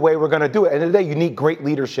 this is the way we're going to do it. At the end of the day, you need great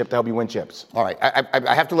leadership to help you win chips. All right.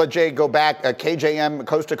 I have to let Jay go back. KJM,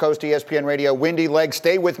 Coast to Coast, ESPN Radio, Windy Leg,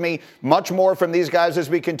 stay with me. Much more from these guys as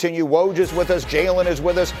we continue. Woj is with us. Jalen is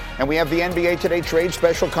with us. And we have the NBA Today trade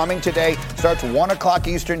special coming today. Starts 1 o'clock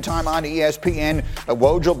Eastern time on ESPN.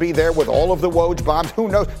 Woj will be there with all of the Woj bombs. Who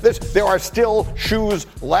knows? There are still shoes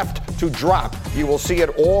left to drop. You will see it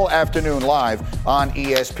all afternoon live on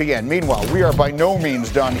ESPN. Meanwhile, we are by no means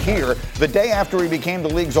done here. The day after he became the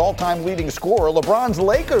league's all-time leading scorer, LeBron's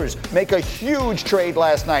Lakers make a huge trade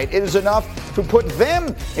last night. It is enough to put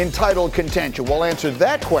them in title contention. We'll answer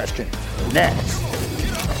that question next.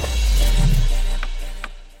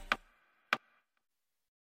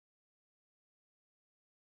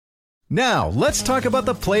 Now, let's talk about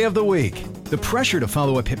the play of the week. The pressure to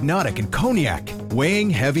follow up Hypnotic and Cognac, weighing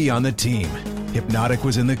heavy on the team. Hypnotic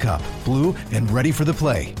was in the cup, blue, and ready for the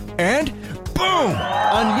play. And boom!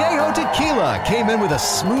 Añejo Tequila came in with a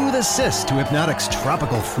smooth assist to Hypnotic's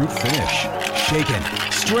tropical fruit finish. Shaken,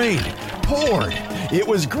 strained, poured. It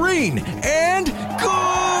was green and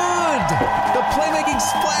good! The playmaking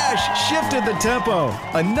splash shifted the tempo.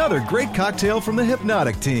 Another great cocktail from the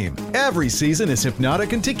Hypnotic team. Every season is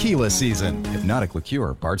Hypnotic and Tequila season. Hypnotic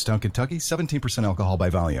Liqueur, Bardstown, Kentucky, 17% alcohol by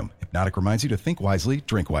volume. Hypnotic reminds you to think wisely,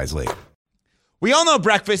 drink wisely. We all know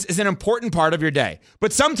breakfast is an important part of your day,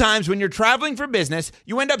 but sometimes when you're traveling for business,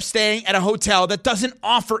 you end up staying at a hotel that doesn't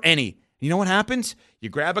offer any. You know what happens? You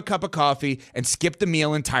grab a cup of coffee and skip the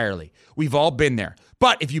meal entirely. We've all been there.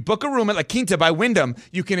 But if you book a room at La Quinta by Wyndham,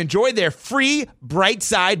 you can enjoy their free Bright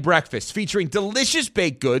Side breakfast featuring delicious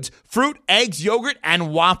baked goods, fruit, eggs, yogurt,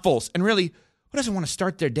 and waffles. And really, who doesn't want to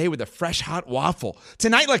start their day with a fresh, hot waffle?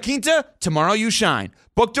 Tonight, La Quinta, tomorrow you shine.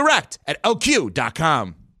 Book direct at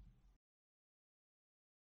lq.com.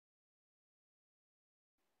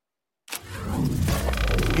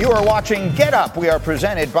 You are watching Get Up. We are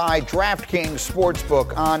presented by DraftKings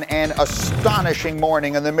Sportsbook on an astonishing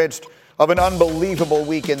morning in the midst of an unbelievable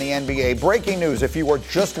week in the NBA. Breaking news, if you were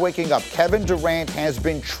just waking up, Kevin Durant has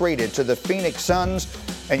been traded to the Phoenix Suns.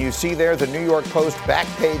 And you see there the New York Post back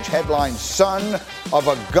page headline, Son of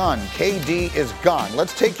a Gun. KD is gone.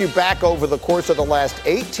 Let's take you back over the course of the last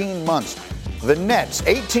 18 months. The Nets,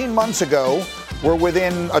 18 months ago, were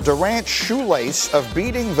within a Durant shoelace of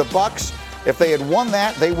beating the Bucks. If they had won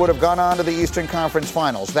that, they would have gone on to the Eastern Conference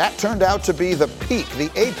Finals. That turned out to be the peak, the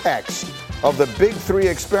apex of the Big Three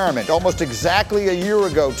experiment. Almost exactly a year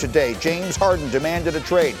ago today, James Harden demanded a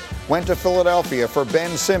trade, went to Philadelphia for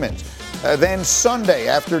Ben Simmons. Then Sunday,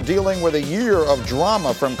 after dealing with a year of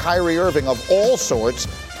drama from Kyrie Irving of all sorts,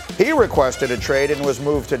 he requested a trade and was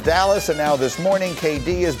moved to Dallas. And now this morning,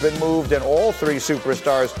 KD has been moved, and all three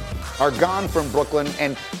superstars are gone from Brooklyn.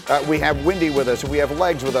 And we have Windy with us, and we have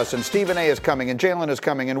Legs with us, and Stephen A. is coming, and Jalen is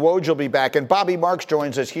coming, and Woj will be back, and Bobby Marks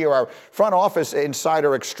joins us here, our front office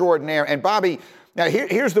insider extraordinaire. And Bobby, now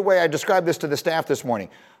here's the way I described this to the staff this morning.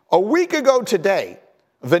 A week ago today,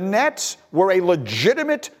 the Nets were a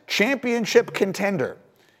legitimate championship contender.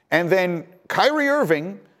 And then Kyrie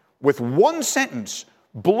Irving, with one sentence,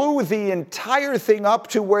 blew the entire thing up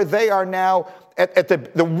to where they are now at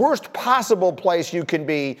the worst possible place you can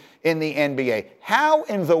be in the NBA. How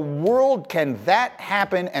in the world can that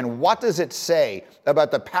happen, and what does it say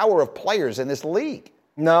about the power of players in this league?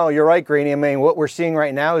 No, you're right, Greeny. I mean, what we're seeing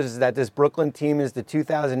right now is that this Brooklyn team is the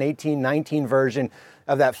 2018-19 version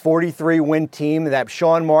of that 43-win team that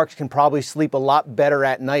Sean Marks can probably sleep a lot better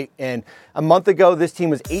at night. And a month ago, this team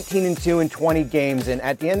was 18-2 in 20 games. And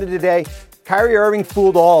at the end of the day, Kyrie Irving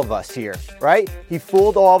fooled all of us here, right? He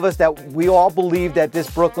fooled all of us that we all believed that this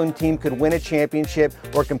Brooklyn team could win a championship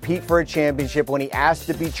or compete for a championship when he asked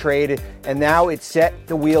to be traded. And now it set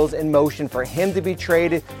the wheels in motion for him to be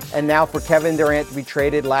traded and now for Kevin Durant to be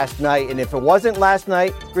traded last night. And if it wasn't last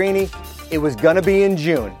night, Greeny, it was going to be in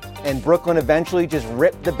June. And Brooklyn eventually just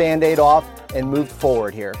ripped the Band-Aid off and moved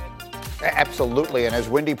forward here. Absolutely. And as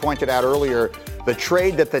Wendy pointed out earlier, the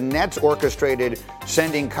trade that the Nets orchestrated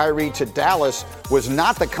sending Kyrie to Dallas was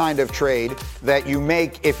not the kind of trade that you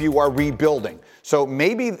make if you are rebuilding. So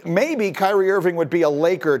maybe Kyrie Irving would be a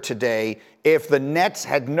Laker today if the Nets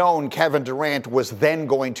had known Kevin Durant was then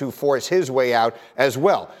going to force his way out as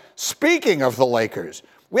well. Speaking of the Lakers,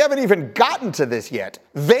 we haven't even gotten to this yet.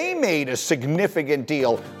 They made a significant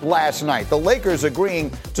deal last night. The Lakers agreeing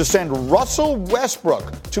to send Russell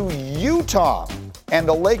Westbrook to Utah. And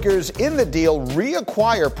the Lakers in the deal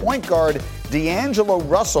reacquire point guard D'Angelo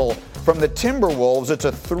Russell from the Timberwolves. It's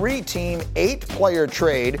a 3-team, 8-player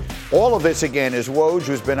trade. All of this, again, is Woj,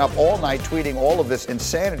 who's been up all night tweeting all of this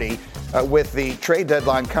insanity with the trade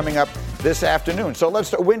deadline coming up this afternoon. So let's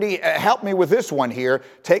start. Wendy, help me with this one here.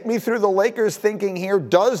 Take me through the Lakers' thinking here.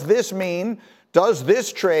 Does this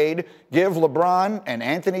trade give LeBron and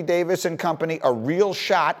Anthony Davis and company a real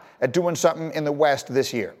shot at doing something in the West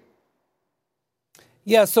this year?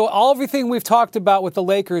 Yeah, so everything we've talked about with the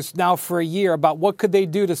Lakers now for a year about what could they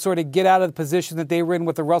do to sort of get out of the position that they were in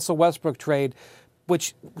with the Russell Westbrook trade,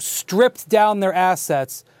 which stripped down their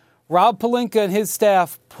assets. Rob Pelinka and his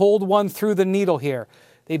staff pulled one through the needle here.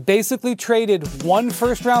 They basically traded one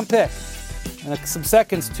first-round pick, and some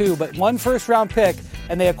seconds too, but one first-round pick,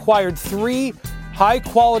 and they acquired 3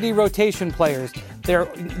 high-quality rotation players.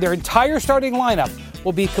 Their entire starting lineup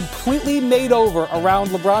will be completely made over around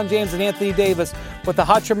LeBron James and Anthony Davis with the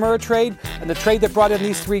Hachimura trade and the trade that brought in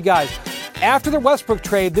these 3 guys. After the Westbrook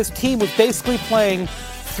trade, this team was basically playing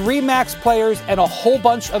 3 max players and a whole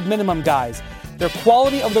bunch of minimum guys. Their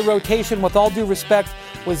quality of the rotation, with all due respect,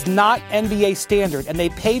 was not NBA standard, and they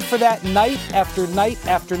paid for that night after night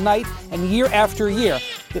after night and year after year.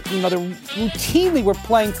 They routinely were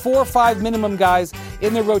playing 4 or 5 minimum guys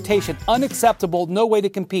in their rotation. Unacceptable, no way to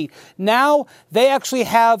compete. Now they actually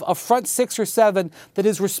have a front 6 or 7 that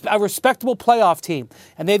is a respectable playoff team,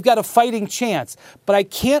 and they've got a fighting chance. But I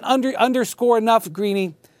can't underscore enough,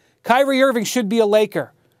 Greeny, Kyrie Irving should be a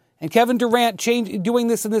Laker. And Kevin Durant doing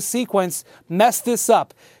this in this sequence messed this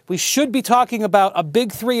up. We should be talking about a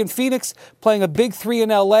big 3 in Phoenix, playing a big 3 in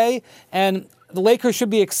LA, and the Lakers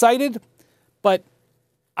should be excited. But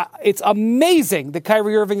it's amazing that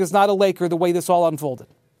Kyrie Irving is not a Laker the way this all unfolded.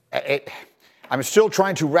 I'm still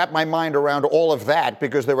trying to wrap my mind around all of that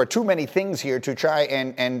because there are too many things here to try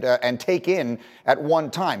and take in at one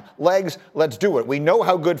time. Legs, let's do it. We know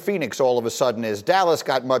how good Phoenix all of a sudden is. Dallas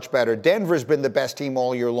got much better. Denver's been the best team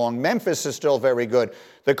all year long. Memphis is still very good.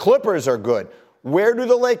 The Clippers are good. Where do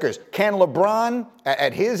the Lakers? Can LeBron,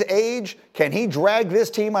 at his age, can he drag this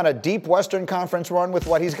team on a deep Western Conference run with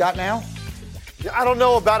what he's got now? I don't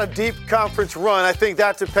know about a deep conference run. I think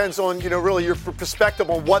that depends on, really your perspective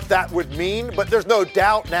on what that would mean. But there's no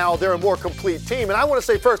doubt now they're a more complete team. And I want to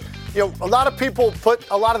say first, a lot of people put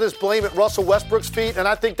a lot of this blame at Russell Westbrook's feet, and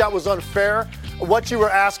I think that was unfair. What you were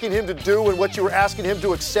asking him to do and what you were asking him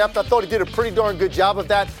to accept, I thought he did a pretty darn good job of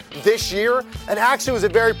that this year, and actually was a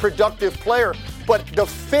very productive player. But the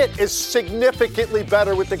fit is significantly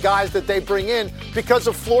better with the guys that they bring in because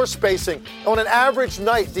of floor spacing. On an average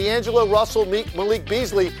night, D'Angelo Russell, Malik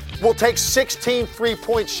Beasley will take 16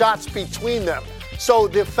 3-point shots between them. So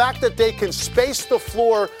the fact that they can space the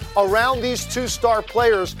floor around these 2 star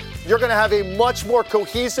players, you're going to have a much more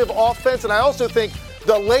cohesive offense. And I also think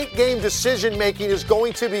the late game decision making is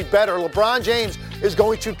going to be better. LeBron James is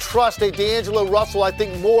going to trust a D'Angelo Russell, I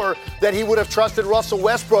think, more than he would have trusted Russell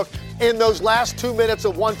Westbrook in those last 2 minutes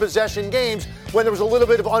of one possession games when there was a little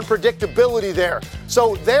bit of unpredictability there.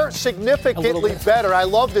 So they're significantly better. I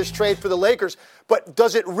love this trade for the Lakers, but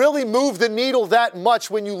does it really move the needle that much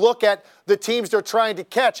when you look at the teams they're trying to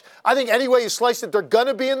catch. I think any way you slice it, they're going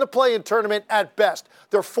to be in the play-in tournament at best.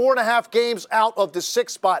 They're 4.5 games out of the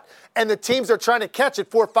 6th spot, and the teams they're trying to catch at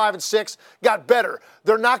 4, 5, and 6 got better.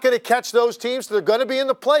 They're not going to catch those teams, so they're going to be in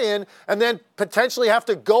the play-in and then potentially have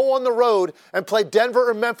to go on the road and play Denver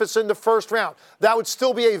or Memphis in the first round. That would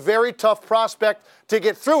still be a very tough prospect to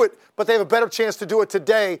get through it, but they have a better chance to do it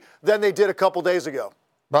today than they did a couple days ago.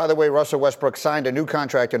 By the way, Russell Westbrook signed a new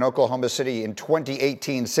contract in Oklahoma City in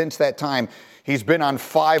 2018. Since that time, he's been on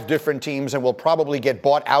 5 different teams and will probably get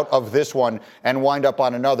bought out of this one and wind up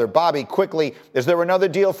on another. Bobby, quickly, is there another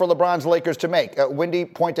deal for LeBron's Lakers to make? Wendy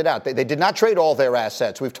pointed out they did not trade all their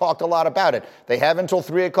assets. We've talked a lot about it. They have until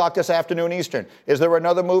 3 o'clock this afternoon Eastern. Is there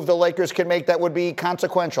another move the Lakers can make that would be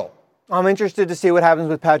consequential? I'm interested to see what happens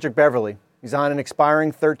with Patrick Beverley. He's on an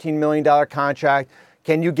expiring $13 million contract.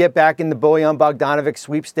 Can you get back in the Bojan Bogdanovic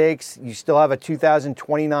sweepstakes? You still have a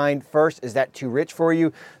 2029 first. Is that too rich for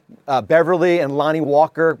you? Beverly and Lonnie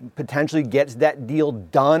Walker potentially gets that deal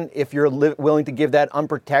done if you're willing to give that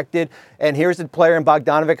unprotected. And here's a player in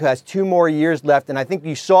Bogdanovic who has 2 more years left. And I think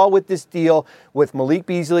you saw with this deal with Malik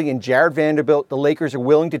Beasley and Jared Vanderbilt, the Lakers are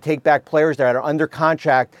willing to take back players that are under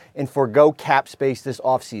contract and forgo cap space this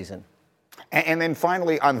offseason. And then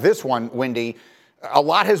finally on this one, Wendy, a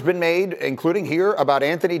lot has been made, including here, about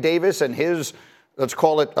Anthony Davis and his, let's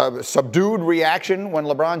call it, subdued reaction when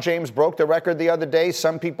LeBron James broke the record the other day.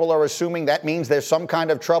 Some people are assuming that means there's some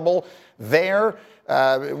kind of trouble there.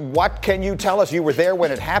 What can you tell us? You were there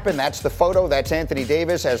when it happened. That's the photo. That's Anthony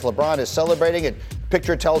Davis as LeBron is celebrating it.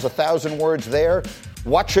 Picture tells 1,000 words there.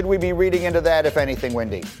 What should we be reading into that, if anything,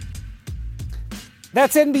 Wendy?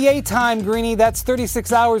 That's NBA time, Greeny. That's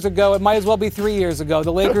 36 hours ago. It might as well be 3 years ago.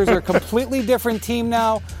 The Lakers are a completely different team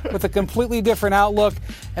now with a completely different outlook.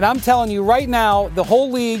 And I'm telling you right now, the whole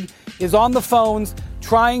league is on the phones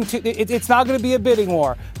trying to, it's not going to be a bidding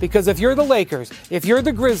war, because if you're the Lakers, if you're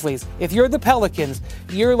the Grizzlies, if you're the Pelicans,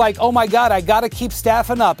 you're like, oh my God, I got to keep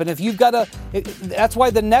staffing up. And if you've got to, that's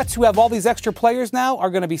why the Nets, who have all these extra players now, are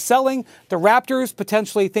going to be selling. The Raptors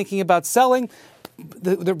potentially thinking about selling.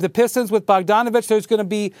 The Pistons with Bogdanovic, there's going to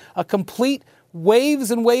be a complete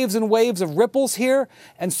waves and waves and waves of ripples here,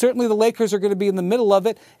 and certainly the Lakers are going to be in the middle of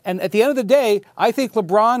it. And at the end of the day, I think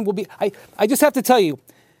LeBron will be, I just have to tell you,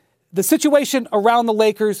 the situation around the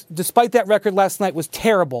Lakers, despite that record last night, was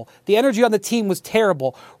terrible. The energy on the team was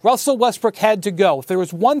terrible. Russell Westbrook had to go. If there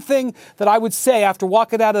was one thing that I would say after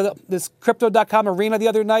walking out of this Crypto.com arena the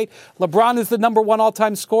other night, LeBron is the #1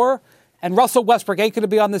 all-time scorer, and Russell Westbrook ain't going to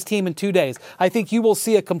be on this team in 2 days. I think you will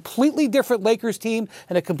see a completely different Lakers team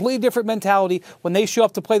and a completely different mentality when they show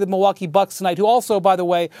up to play the Milwaukee Bucks tonight, who also, by the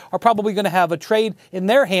way, are probably going to have a trade in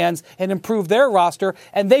their hands and improve their roster,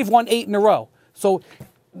 and they've won 8 in a row. So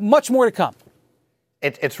much more to come.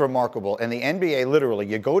 It's remarkable. And the NBA, literally,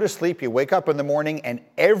 you go to sleep, you wake up in the morning, and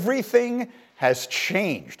everything has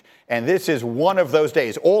changed. And this is one of those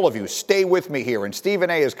days. All of you, stay with me here. And Stephen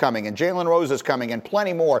A. is coming, and Jalen Rose is coming, and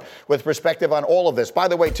plenty more with perspective on all of this. By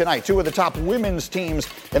the way, tonight, 2 of the top women's teams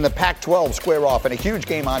in the Pac-12 square off in a huge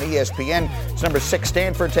game on ESPN. It's number 6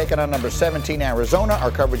 Stanford taking on number 17 Arizona.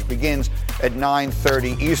 Our coverage begins at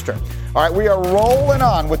 9:30 Eastern. All right, we are rolling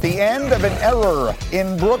on with the end of an era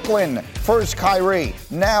in Brooklyn. First Kyrie,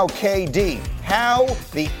 now KD. How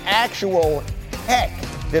the actual heck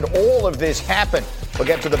did all of this happen? We'll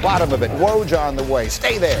get to the bottom of it. Woj on the way.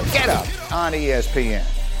 Stay there. Get up on ESPN.